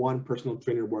there'll be one personal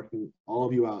trainer working all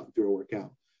of you out through a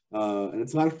workout. And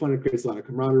it's a lot of fun. It creates a lot of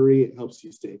camaraderie. It helps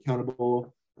you stay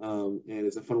accountable, and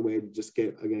it's a fun way to just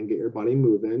get your body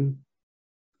moving.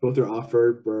 Both are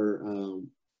offered for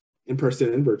in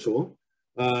person and virtual.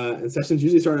 And sessions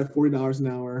usually start at $40 an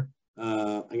hour.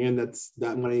 Again,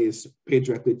 that money is paid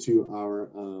directly to our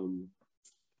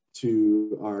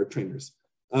trainers.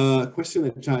 Question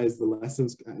in the chat is the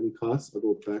lessons at any cost? I'll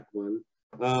go back one.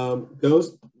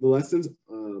 The lessons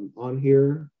on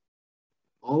here,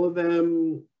 all of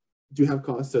them do have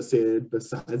costs associated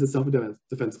besides the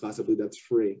self-defense class. I believe that's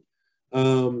free.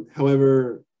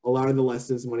 However, a lot of the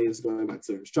lessons money is going back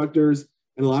to their instructors,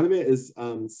 and a lot of it is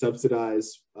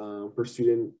subsidized for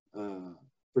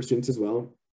students as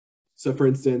well. So for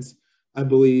instance, I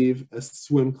believe a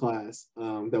swim class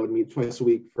that would meet twice a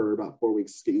week for about 4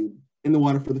 weeks to get you in the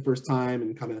water for the first time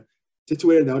and kind of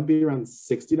situated, that would be around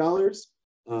 $60.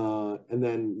 And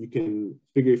then you can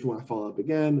figure if you want to follow up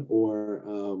again or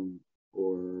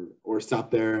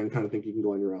stop there and kind of think you can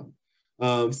go on your own.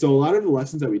 So a lot of the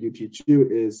lessons that we do teach you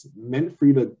is meant for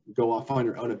you to go off on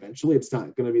your own eventually. It's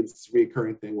not going to be this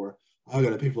recurring thing where, oh, I got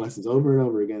to pay for lessons over and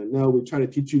over again. No, we try to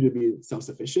teach you to be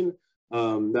self-sufficient.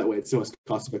 That way it's so much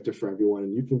cost effective for everyone,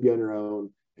 and you can be on your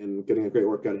own and getting a great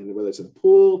workout in, whether it's in the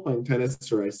pool, playing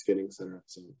tennis, or ice skating, etc.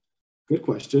 So good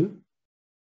question.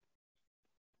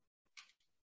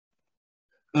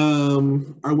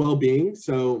 Our well-being.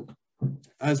 So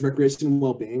as recreation and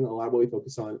well-being, a lot of what we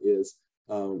focus on is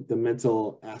the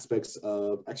mental aspects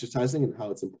of exercising and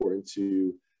how it's important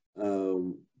to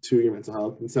your mental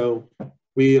health. And so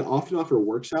we often offer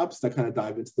workshops that kind of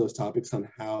dive into those topics on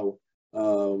how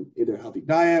either a healthy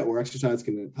diet or exercise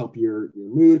can help your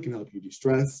mood, can help you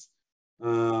de-stress. We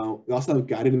also have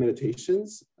guided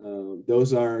meditations.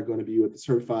 Those are going to be with the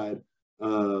certified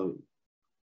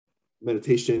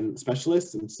meditation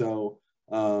specialists. And so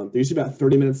they're usually about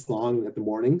 30 minutes long at the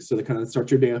morning. So they kind of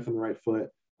start your day off on the right foot,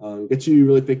 get you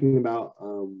really thinking about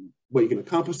what you can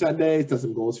accomplish that day, set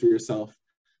some goals for yourself,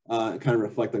 and kind of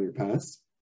reflect on your past.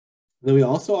 then we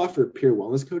also offer peer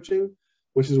wellness coaching,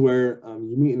 which is where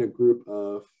you meet in a group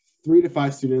of 3 to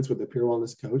 5 students with a peer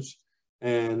wellness coach.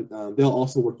 And they'll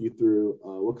also work you through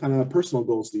what kind of personal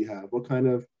goals do you have? What kind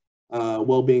of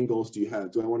well-being goals do you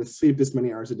have? Do I want to sleep this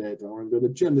many hours a day? Do I want to go to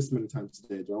the gym this many times a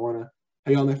day? Do I want to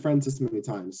hang out with my friends this many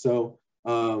times? So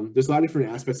there's a lot of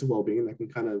different aspects of well-being that can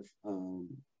kind of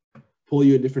pull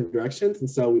you in different directions. And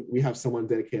so we have someone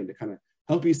dedicated to kind of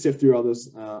help you sift through all those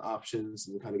options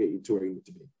and kind of get you to where you need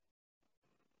to be.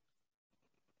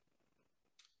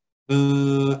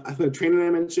 Athletic training I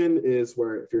mentioned is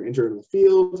where if you're injured in the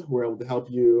field, we're able to help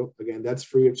you. Again, that's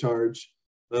free of charge.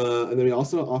 And then we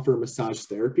also offer massage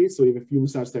therapy. So we have a few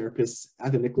massage therapists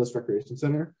at the Nicholas Recreation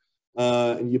Center,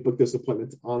 and you book those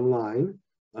appointments online.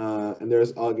 And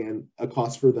there's, again, a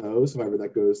cost for those. However,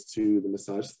 that goes to the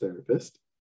massage therapist.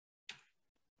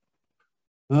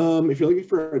 If you're looking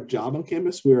for a job on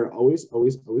campus, we are always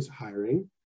hiring.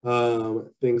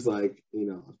 Things like,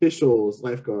 officials,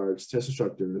 lifeguards, test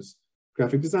instructors,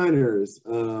 graphic designers.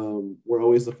 We're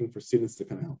always looking for students to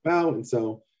kind of help out. And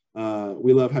so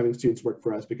we love having students work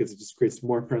for us because it just creates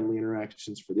more friendly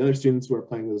interactions for the other students who are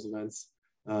planning those events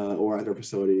or at our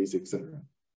facilities, etc.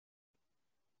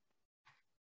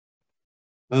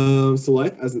 So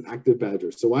life as an active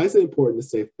badger. So why is it important to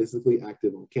stay physically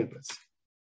active on campus?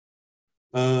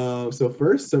 So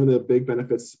first, some of the big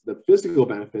benefits, the physical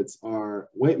benefits are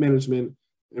weight management,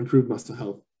 improved muscle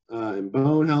health and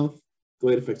bone health,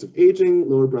 delayed effects of aging,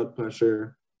 lower blood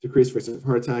pressure, decreased risk of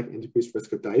heart attack, and decreased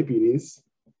risk of diabetes.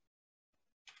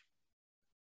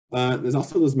 There's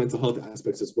also those mental health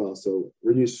aspects as well. So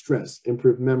reduce stress,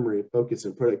 improve memory, focus,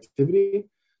 and productivity,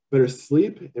 better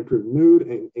sleep, improve mood,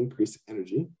 and increase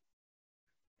energy.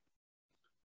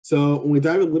 So when we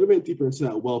dive a little bit deeper into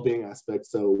that well-being aspect,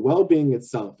 so well-being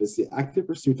itself is the active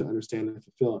pursuit to understand and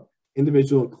fulfill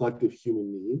individual and collective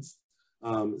human needs.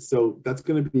 So that's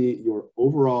going to be your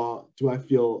overall, do I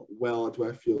feel well? Do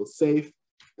I feel safe?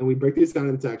 And we break these down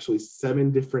into actually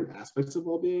 7 different aspects of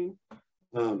well-being.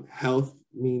 Health,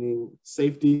 meaning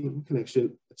safety,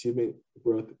 connection, achievement,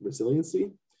 growth,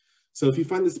 resiliency. So if you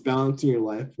find this balance in your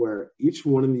life where each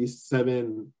one of these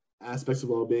 7 aspects of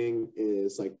well-being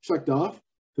is like checked off,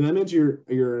 then that means you're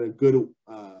in a good,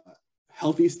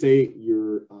 healthy state.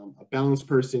 You're a balanced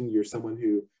person. You're someone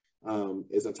who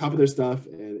is on top of their stuff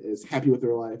and is happy with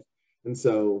their life. And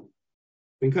so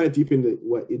we can kind of deep into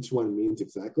what each one means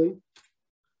exactly.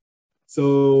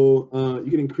 So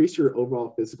you can increase your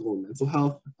overall physical and mental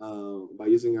health by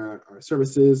using our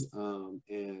services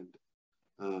and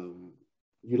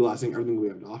utilizing everything we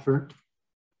have to offer.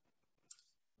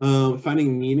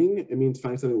 Finding meaning, it means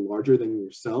finding something larger than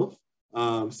yourself.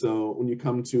 So when you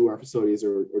come to our facilities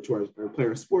or to our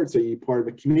player sports, are you part of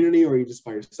a community or are you just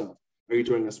by yourself? Are you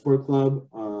joining a sport club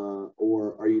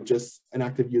or are you just an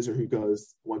active user who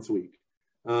goes once a week?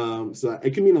 So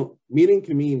it can mean, meaning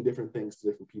can mean different things to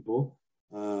different people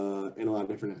in a lot of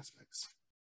different aspects.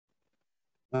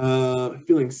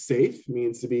 Feeling safe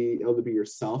means to be able to be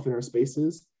yourself in our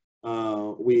spaces.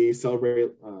 We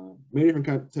celebrate many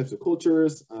different types of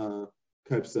cultures,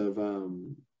 types of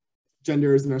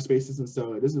genders in our spaces, and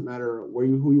so it doesn't matter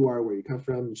who you are, where you come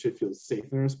from, you should feel safe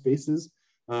in our spaces,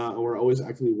 and we're always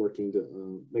actively working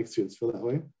to make students feel that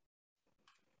way.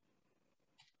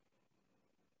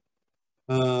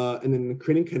 And then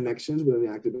creating connections within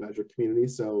the Active Badger community.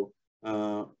 So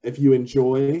if you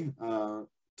enjoy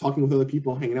talking with other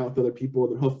people, hanging out with other people,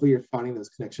 then hopefully you're finding those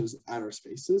connections at our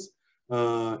spaces.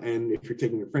 And if you're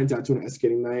taking your friends out to an ice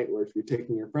skating night, or if you're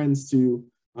taking your friends to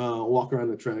walk around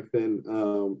the track, then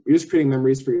you're just creating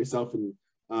memories for yourself and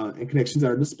connections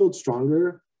that are just built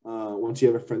stronger once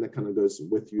you have a friend that kind of goes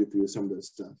with you through some of this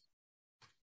stuff.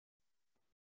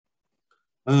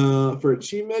 For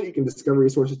achievement, you can discover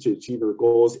resources to achieve your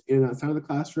goals in and outside of the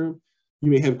classroom. You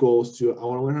may have goals to, I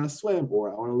want to learn how to swim, or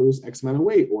I want to lose X amount of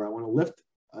weight, or I want to lift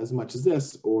as much as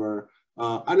this, or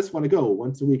I just want to go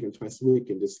once a week and twice a week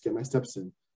and just get my steps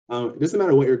in. It doesn't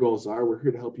matter what your goals are. We're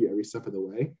here to help you every step of the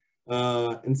way.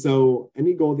 And so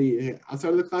any goal that you hit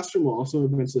outside of the classroom will also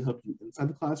eventually help you inside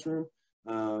the classroom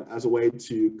as a way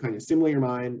to kind of stimulate your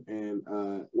mind. And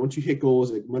once you hit goals,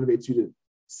 it motivates you to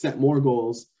set more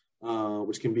goals,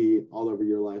 which can be all over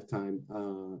your lifetime,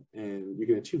 and you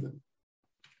can achieve them.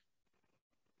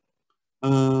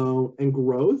 And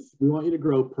growth, we want you to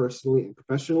grow personally and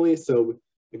professionally. So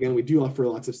again, we do offer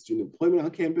lots of student employment on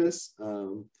campus.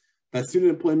 That student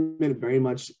employment very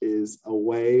much is a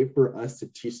way for us to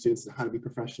teach students how to be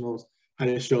professionals, how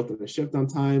to show up on a shift on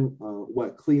time,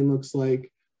 what clean looks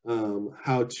like,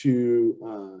 how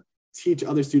to teach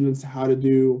other students how to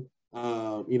do,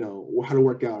 how to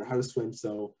work out or how to swim.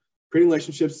 So creating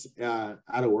relationships at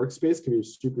a workspace can be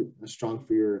super strong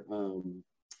for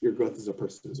your growth as a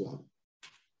person as well.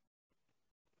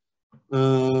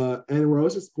 And we're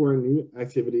also exploring new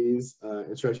activities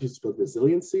and strategies to build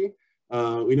resiliency.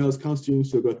 We know as college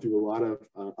students, you'll go through a lot of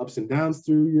ups and downs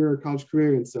through your college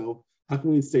career. And so how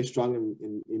can we stay strong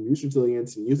and use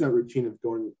resilience and use that routine of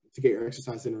going to get your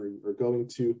exercise in or going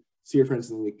to see your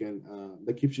friends on the weekend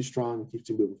that keeps you strong and keeps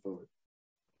you moving forward.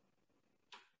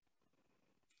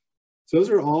 So those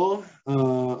are all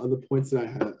of the points that I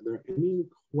had. Are there any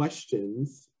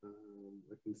questions?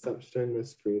 I can stop sharing my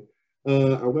screen.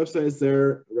 Our website is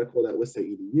there,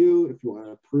 recol.westside.edu, if you want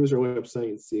to peruse our website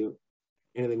and see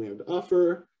anything we have to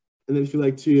offer. And then if you'd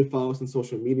like to follow us on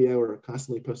social media, we're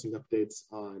constantly posting updates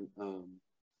on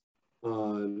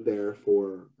there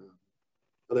for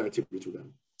other activities we've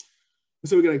done.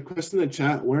 So we got a question in the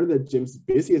chat. When are the gym's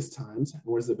busiest times? And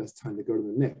where's the best time to go to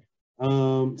the NIC?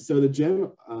 So the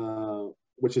gym,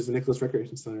 which is the Nicholas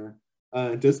Recreation Center,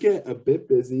 does get a bit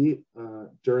busy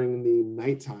during the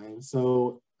nighttime.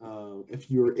 So if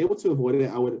you're able to avoid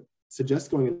it, I would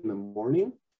suggest going in the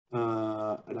morning.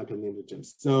 I'm not going to name the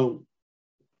gyms. So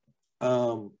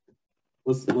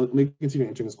let me continue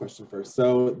answering this question first.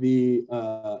 So the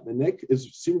NIC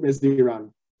is super busy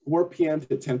around 4 p.m.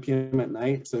 to 10 p.m. at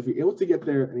night. So if you're able to get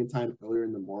there anytime earlier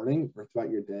in the morning or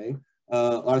throughout your day, a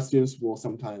lot of students will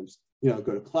sometimes, go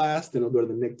to class, then they'll go to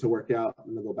the NIC to work out,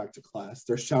 and they'll go back to class.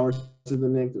 There's showers in the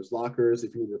NIC, there's lockers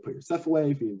if you need to put your stuff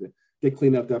away, if you need to get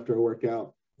cleaned up after a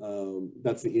workout.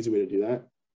 That's the easy way to do that.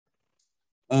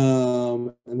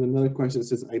 And another question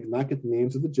says, I did not get the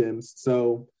names of the gyms.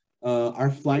 So our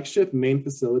flagship main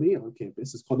facility on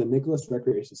campus is called the Nicholas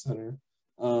Recreation Center.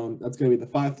 That's going to be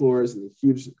the 5 floors in the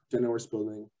huge ginormous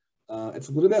building. It's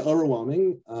a little bit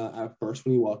overwhelming at first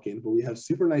when you walk in, but we have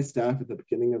super nice staff at the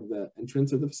beginning of the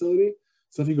entrance of the facility.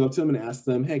 So if you go up to them and ask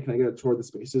them, hey, can I get a tour of the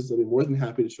spaces? They'll be more than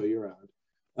happy to show you around.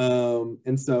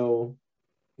 And so,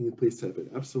 can you please type it?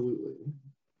 Absolutely.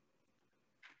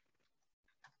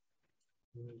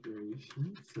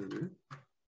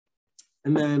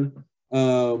 And then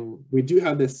we do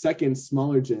have this second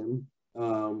smaller gym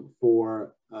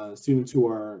for students who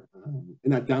are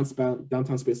in that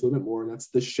downtown space a little bit more, and that's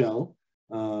the Shell.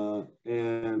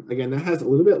 And again, that has a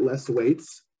little bit less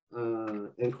weights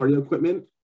and cardio equipment,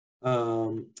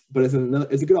 but it's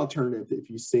a good alternative if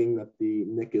you're seeing that the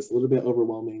NIC is a little bit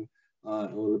overwhelming, a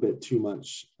little bit too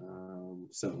much.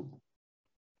 So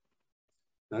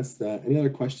that's that. Any other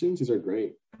questions? These are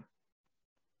great.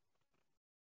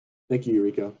 Thank you,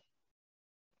 Eureka.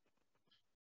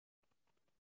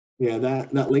 Yeah,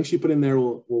 that link she put in there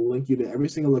will link you to every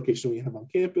single location we have on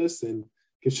campus and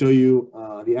can show you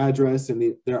the address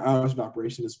and their hours of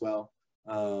operation as well,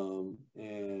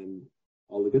 and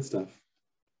all the good stuff.